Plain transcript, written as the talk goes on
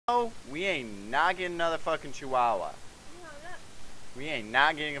No, we ain't not getting another fucking chihuahua. No, not. We ain't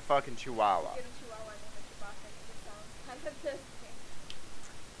not getting a fucking chihuahua. Get a chihuahua named a Chewbacca. It just sounds kind of disgusting.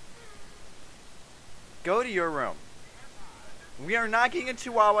 Go to your room. We are not getting a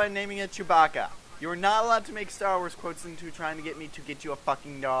chihuahua and naming it Chewbacca. You are not allowed to make Star Wars quotes into trying to get me to get you a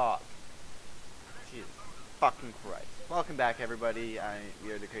fucking dog. Jesus fucking Christ. Welcome back, everybody.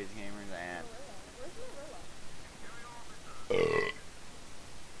 We are the Crazy Gamers, and... Where's Marilla?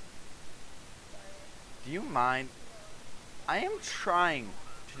 Do you mind? I am trying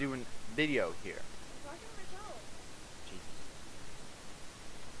to do a video here. I'm talking to myself.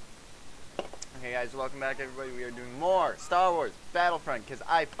 Jesus. Okay, guys, welcome back, everybody. We are doing more Star Wars Battlefront, because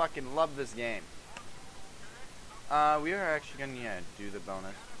I fucking love this game. We are actually going to do the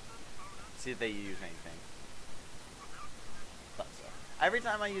bonus. See if they use anything. Thought so. Every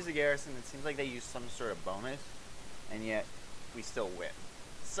time I use a garrison, it seems like they use some sort of bonus, and yet we still win.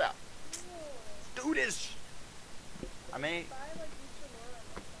 So, let's do this. I may.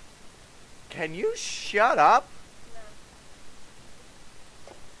 Can you shut up?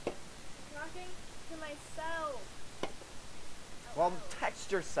 No. I'm talking to myself. Well,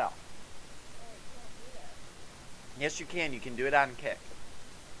 text yourself. I can't do that. Yes, you can. You can do it on Kick.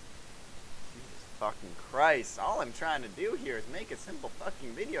 Jesus fucking Christ. All I'm trying to do here is make a simple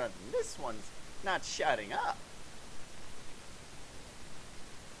fucking video, and this one's not shutting up.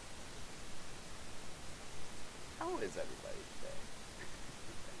 How is everybody today?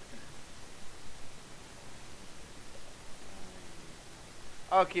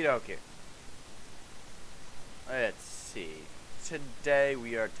 Okie dokie. Let's see. Today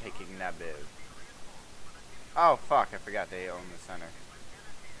we are taking Naboo. Oh fuck, I forgot they own the center.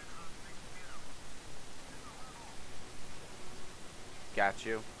 Got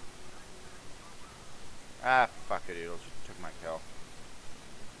you. Ah, fuck it, doodles. You took my kill.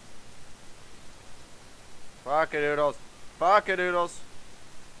 Fuck-a-doodles. Fuck-a-doodles.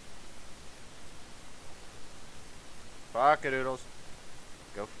 Fuck-a-doodles.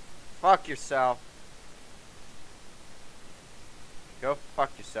 Go fuck yourself. Go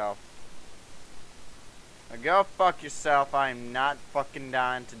fuck yourself. Now go fuck yourself. I am not fucking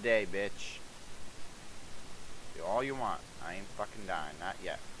dying today, bitch. Do all you want. I ain't fucking dying. Not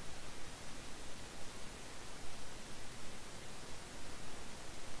yet.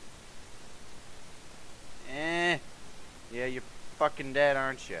 Yeah, you're fucking dead,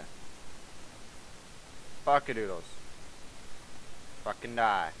 aren't you? Fuck-a-doodles. Fucking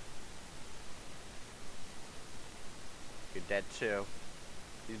die. You're dead too.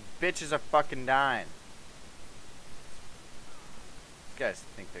 These bitches are fucking dying. These guys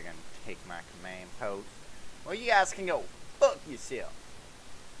think they're gonna take my command post. Well, you guys can go fuck yourself.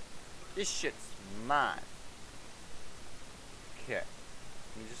 This shit's mine. Okay.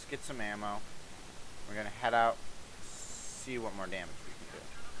 Let me just get some ammo. We're gonna head out, see what more damage we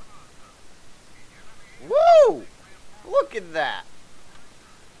can do. Woo! Look at that!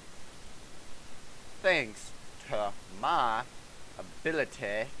 Thanks to my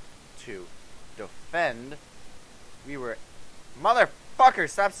ability to defend, we were... Motherfucker,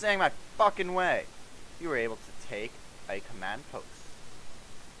 stop saying my fucking way! We were able to take a command post.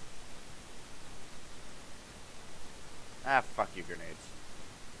 Ah, fuck you, grenades.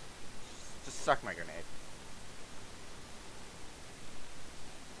 Just suck my grenade.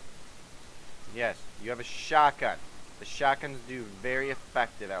 Yes, you have a shotgun. The shotguns do very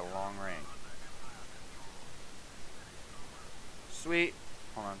effective at long range. Sweet.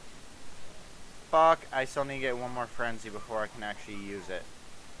 Hold on. Fuck, I still need to get one more frenzy before I can actually use it.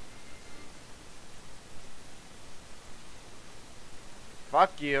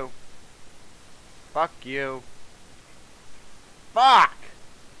 Fuck you. Fuck you. Fuck!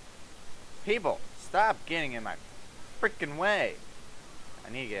 People, stop getting in my freaking way.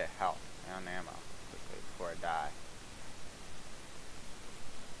 I need to get health and ammo quickly before I die.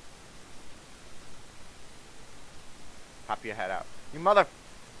 Pop your head out. You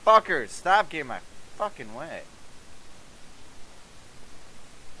motherfuckers, stop getting in my fucking way.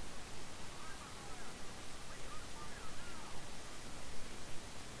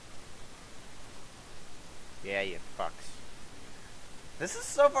 Yeah, you fucks. This is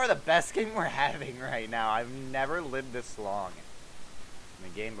so far the best game we're having right now. I've never lived this long in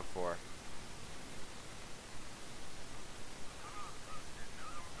a game before.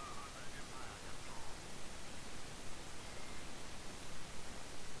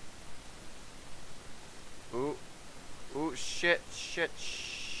 Ooh. Ooh, shit, shit,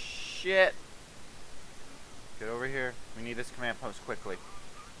 shit. Get over here. We need this command post quickly.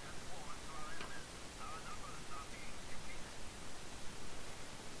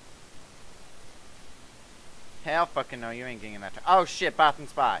 Hell fucking no, you ain't getting that. Oh shit, Bathroom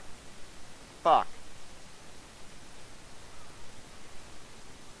Spy. Fuck.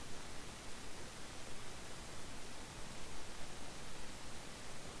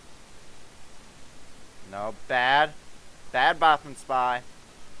 No, bad. Bad Bathroom Spy.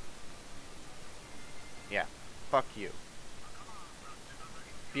 Yeah, fuck you.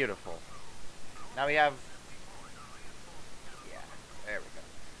 Beautiful. Now we have... Yeah, there we go.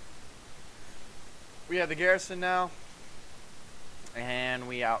 We have the garrison now. And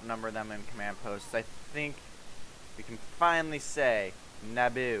we outnumber them in command posts. I think we can finally say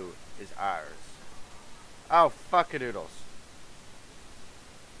Naboo is ours. Oh, fuck-a-doodles.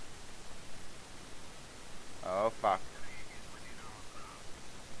 Oh, fuck.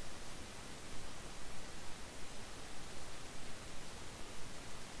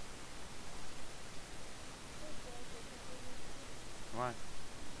 What?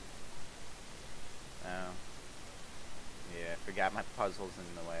 Oh. Yeah, I forgot my puzzle's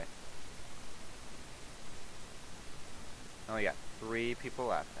in the way. Only got 3 people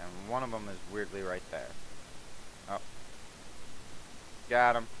left, and one of them is weirdly right there. Oh.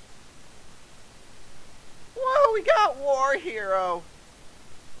 Got him. Whoa, we got War Hero!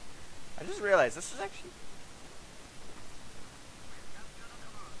 I just realized this is actually...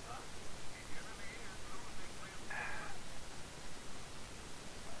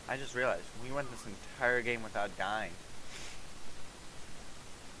 I just realized we went this entire game without dying.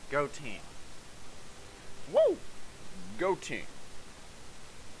 Go team. Woo! Go team.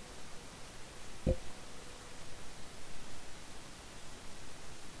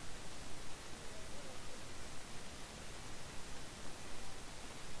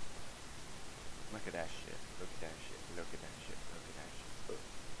 Look at that shit. Look at that shit. Look at that shit. Look at that shit.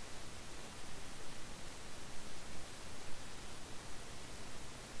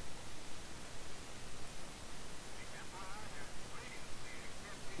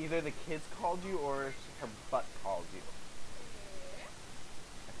 Either the kids called you or her butt called you.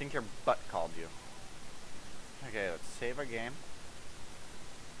 I think your butt called you. Okay, let's save our game.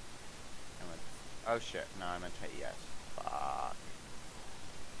 And let's... Oh shit, no, I meant to hit yes. Fuck.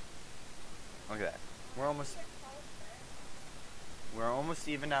 Look at that. We're almost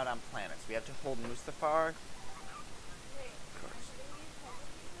even out on planets. We have to hold Mustafar. Of course.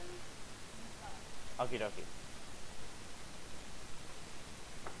 Okie dokie.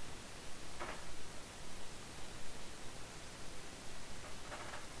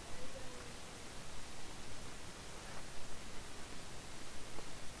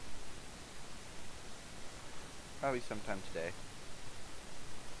 Probably sometime today.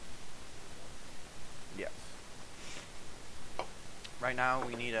 Yes. Right now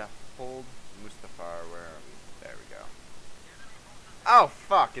we need to hold Mustafar. Where are we? There we go. Oh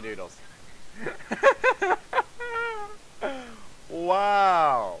fuck it doodles.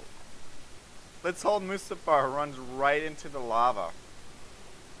 Wow. Let's hold Mustafar. Runs right into the lava.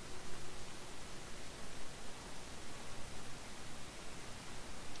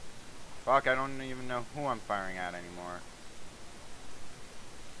 Fuck, I don't even know who I'm firing at anymore.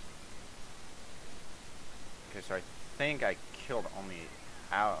 Okay, so I think I killed only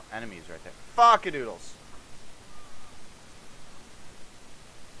our enemies right there. Fuck-a-doodles!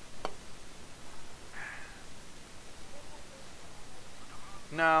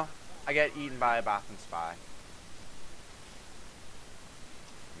 No, I get eaten by a Bathroom Spy.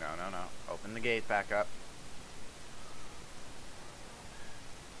 No, no, no. Open the gate back up.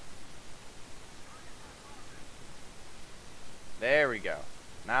 There we go.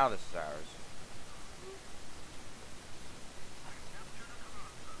 Now this is ours.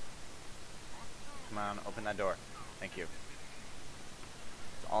 Come on, open that door. Thank you.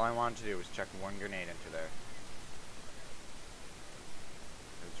 So all I wanted to do was chuck one grenade into there.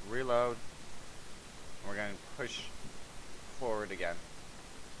 Let's reload. We're going to push forward again.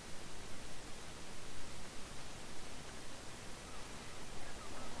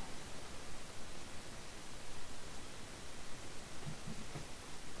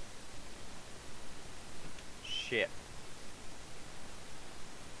 Shit.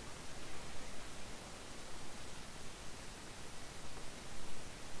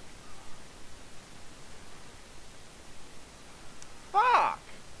 Fuck!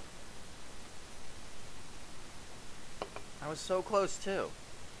 I was so close too. You're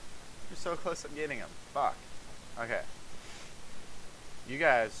so close to getting him. Fuck. Okay. You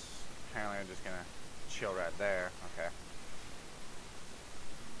guys apparently are just gonna chill right there. Okay.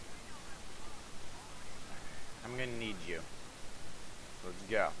 I'm gonna need you. Let's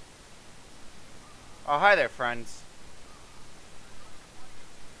go. Oh, hi there, friends.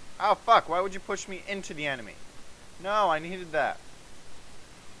 Oh, fuck. Why would you push me into the enemy? No, I needed that.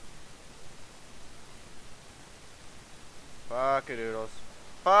 Fuck-a-doodles.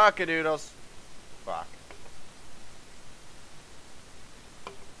 Fuck-a-doodles. Fuck.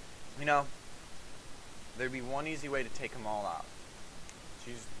 You know, there'd be one easy way to take them all out.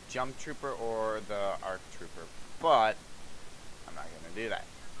 Choose Jump Trooper or the Arc Trooper. But, I'm not going to do that.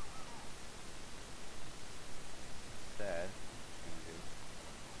 Instead, I'm gonna do...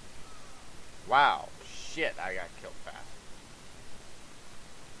 Wow. Shit, I got killed fast.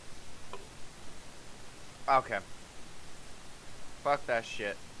 Okay. Fuck that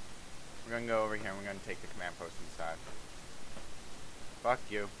shit. We're gonna go over here and we're gonna take the command post inside. Fuck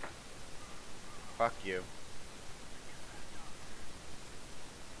you. Fuck you.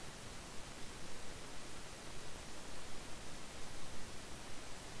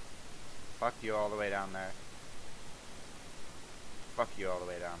 Fuck you all the way down there. Fuck you all the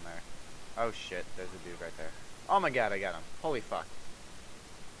way down there. Oh shit, there's a dude right there. Oh my god, I got him. Holy fuck.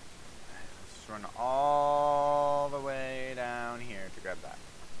 Let's run all the way down here to grab that.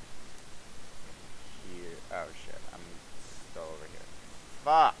 Here. Oh shit, I'm still over here.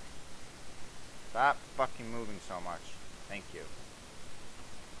 Fuck! Stop fucking moving so much. Thank you.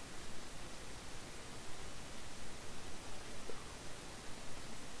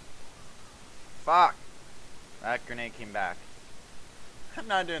 Fuck! That grenade came back. I'm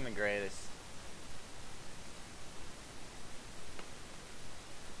not doing the greatest.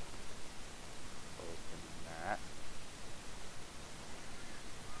 Open that.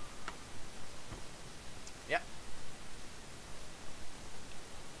 Yep.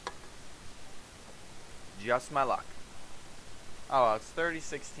 Just my luck. Oh well, it's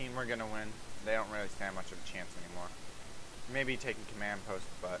 30-16. We're gonna win. They don't really stand much of a chance anymore. Maybe taking command post,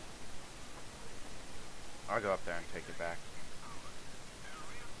 but I'll go up there and take it back.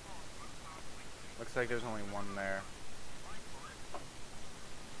 Looks like there's only one there.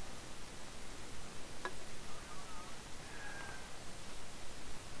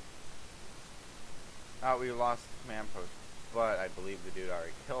 Oh, we lost the command post, but I believe the dude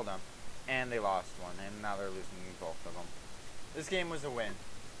already killed him, and they lost one, and now they're losing both of them. This game was a win.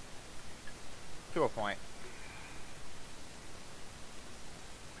 To a point.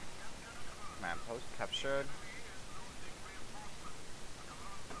 Command post captured.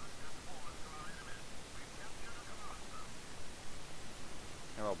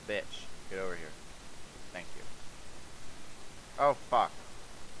 You little bitch. Get over here. Thank you. Oh, fuck.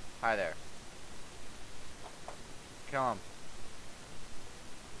 Hi there. Kill him.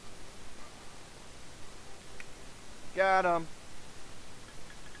 Got him.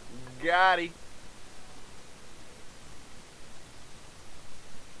 Got him.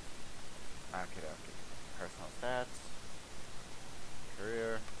 Okay. Personal stats.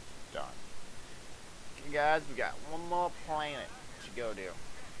 Career. Done. Okay, guys, we got one more planet to go do.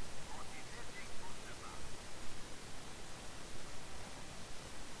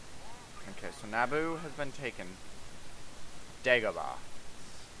 Okay, so Naboo has been taken. Dagobah.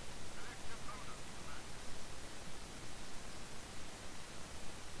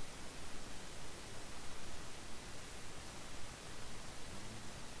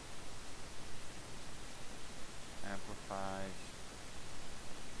 Amplifies.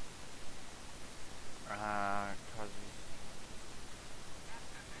 Causes.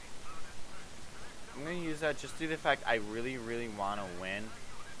 I'm gonna use that just due to the fact I really want to win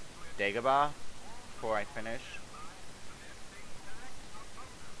Dagobah before I finish.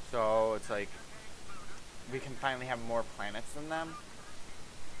 So it's like we can finally have more planets than them.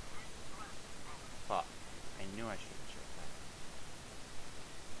 Fuck. I knew I should have checked that.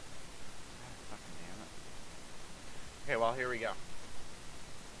 God, fucking damn it. Okay, well here we go.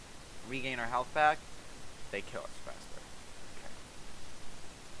 Regain our health back. They kill us faster.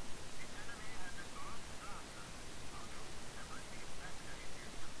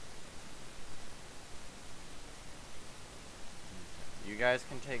 You guys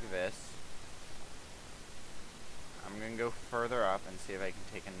can take this. I'm gonna go further up and see if I can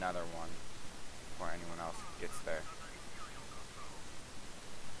take another one before anyone else gets there.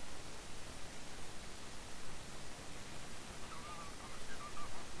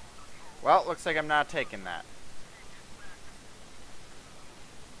 Well, looks like I'm not taking that.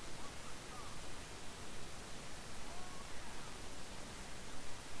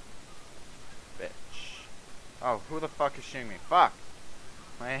 Bitch. Oh, who the fuck is shooting me? Fuck!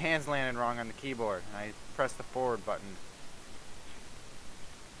 My hands landed wrong on the keyboard, and I pressed the forward button.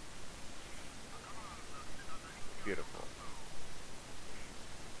 Beautiful.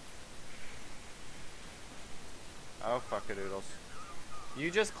 Oh, fuck-a-doodles. You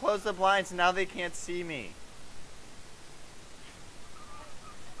just closed the blinds, and now they can't see me.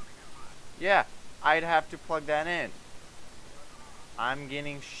 Yeah, I'd have to plug that in. I'm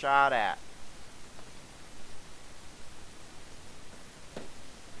getting shot at.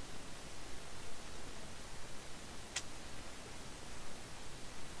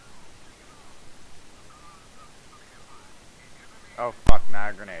 Oh fuck, not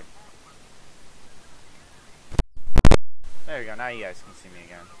a grenade. There we go, now you guys can see me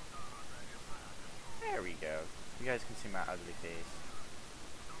again. There we go. You guys can see my ugly face.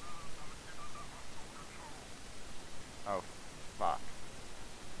 Oh, fuck.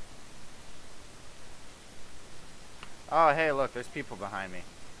 Oh, hey, look, there's people behind me.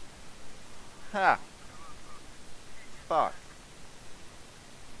 Ha! Fuck.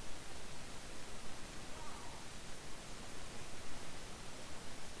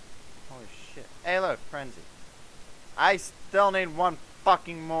 Holy shit. Hey, look, frenzy. I still need one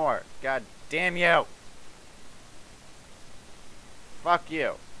fucking more. God damn you. Fuck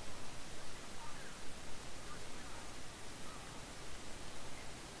you.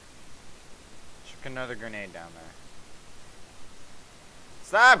 Chuck another grenade down there.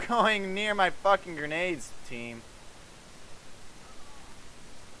 Stop going near my fucking grenades, team.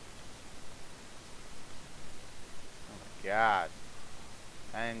 Oh my god.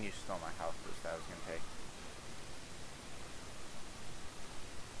 And you stole my health boost I was gonna take.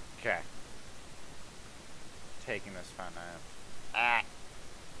 Okay. Taking this fun out. Ah.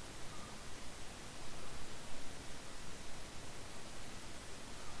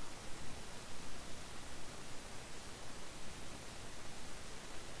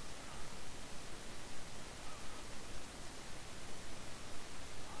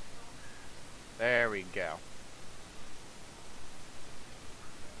 There we go.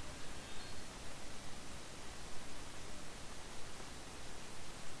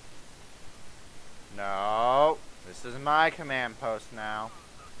 No. This is my command post now.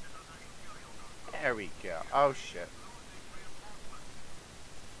 There we go. Oh shit.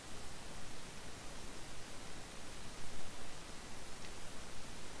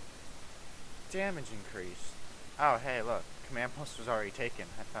 Damage increased. Oh hey, look. Command post was already taken.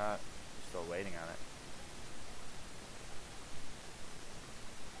 I thought still waiting on it.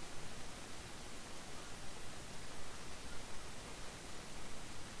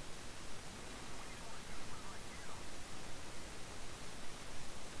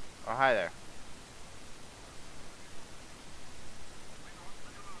 Oh, hi there.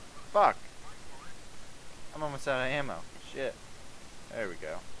 Fuck. I'm almost out of ammo. Shit. There we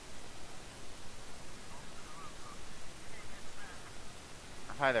go.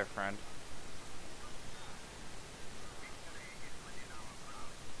 Oh, hi there, friend.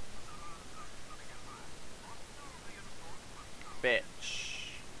 Bitch.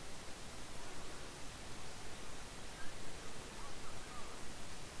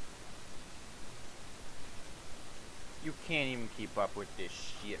 You can't even keep up with this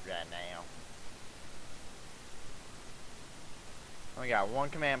shit right now. We got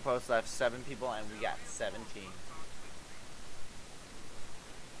one command post left, 7 people, and we got 17.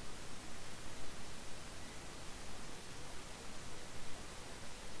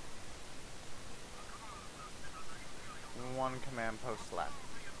 One command post left.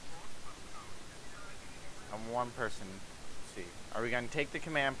 And one person. Let's see. Are we going to take the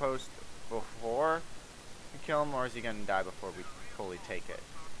command post before we kill him, or is he going to die before we fully take it?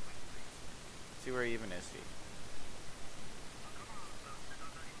 Let's see, where even is he?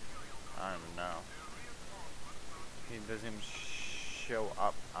 I don't even know. He doesn't even show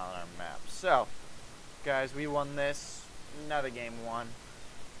up on our map. So, guys, we won this. Another game won.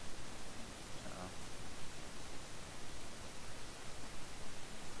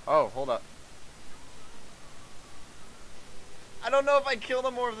 Oh, hold up. I don't know if I killed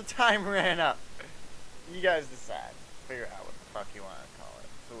him or if the time ran up. You guys decide. Figure out what the fuck you want to call it.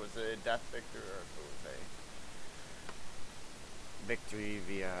 If it was a death victory or if it was a victory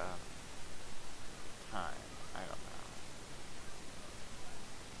via time. I don't know.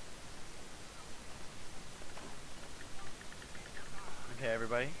 Okay,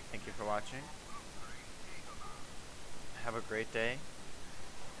 everybody. Thank you for watching. Have a great day.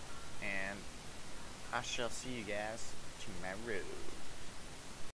 And I shall see you guys tomorrow.